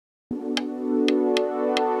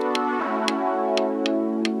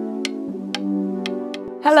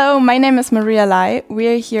Hello, my name is Maria Ley.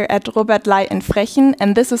 We're here at Robert Ley in Frechen,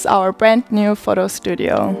 and this is our brand new photo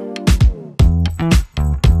studio.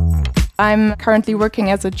 I'm currently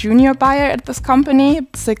working as a junior buyer at this company.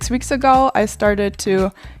 6 weeks ago, I started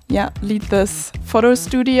to lead this photo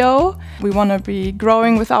studio. We want to be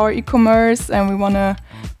growing with our e-commerce, and we want to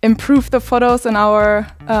improve the photos in our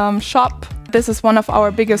shop. This is one of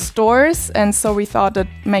our biggest stores, and so we thought it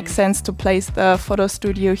makes sense to place the photo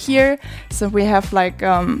studio here. So we have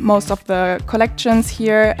most of the collections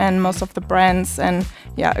here and most of the brands, and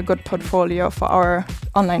a good portfolio for our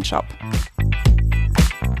online shop.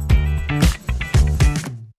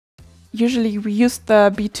 Usually we use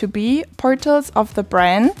the B2B portals of the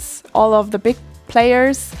brands. All of the big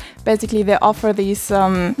players, basically they offer these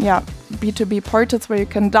B2B portals where you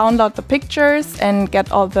can download the pictures and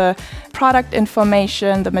get all the product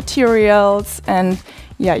information, the materials, and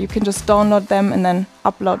you can just download them and then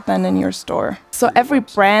upload them in your store. So every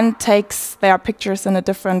brand takes their pictures in a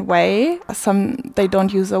different way. Some, they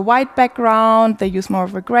don't use a white background, they use more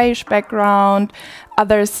of a grayish background.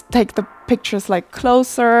 Others take the pictures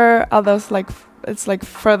closer, others it's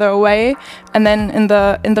further away, and then in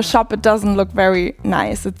the shop it doesn't look very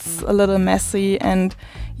nice. It's a little messy, and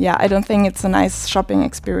I don't think it's a nice shopping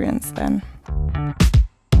experience then.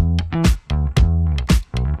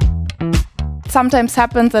 Sometimes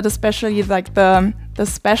happens that especially the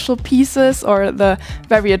special pieces or the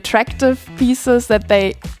very attractive pieces, that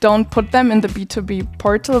they don't put them in the B2B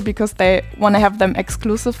portal because they want to have them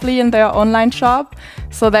exclusively in their online shop.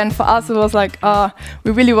 So then for us it was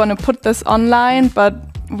we really want to put this online, but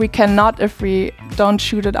we cannot if we don't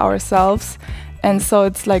shoot it ourselves. And so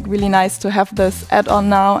it's really nice to have this add-on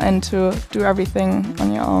now and to do everything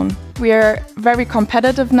on your own. We are very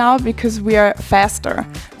competitive now because we are faster,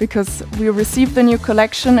 because we receive the new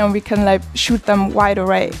collection and we can shoot them wide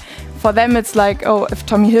array. For them it's if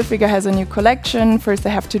Tommy Hilfiger has a new collection, first they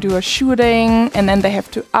have to do a shooting and then they have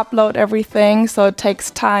to upload everything, so it takes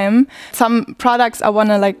time. Some products I want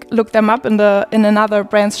to look them up in another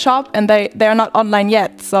brand's shop, and they're not online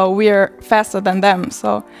yet, so we're faster than them.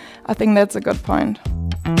 So I think that's a good point.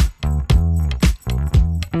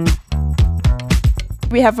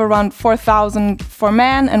 We have around 4,000 for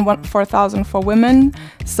men and 4,000 for women,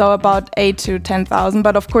 so about 8 to 10,000.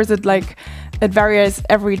 But of course it varies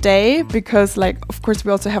every day because of course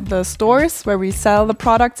we also have the stores where we sell the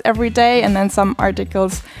products every day, and then some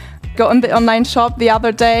articles go in the online shop the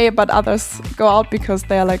other day, but others go out because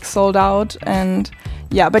they're sold out. And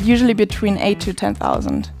but usually between 8 to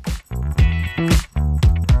 10,000.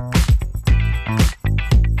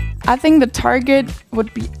 I think the target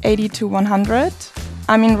would be 80 to 100.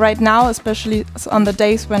 I mean, right now, especially on the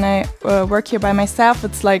days when I work here by myself,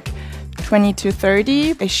 it's 20 to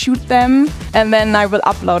 30. I shoot them and then I will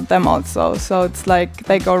upload them also. So it's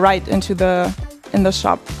they go right into in the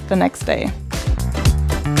shop the next day.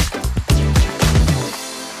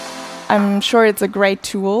 I'm sure it's a great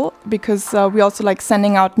tool because we also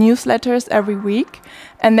sending out newsletters every week,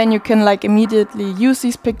 and then you can immediately use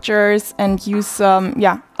these pictures and use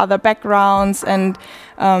other backgrounds, and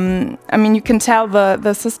I mean, you can tell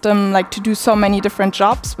the system to do so many different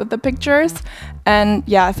jobs with the pictures. And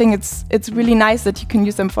I think it's really nice that you can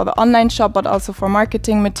use them for the online shop, but also for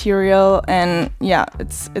marketing material, and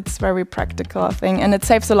it's very practical, I think, and it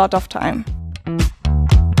saves a lot of time.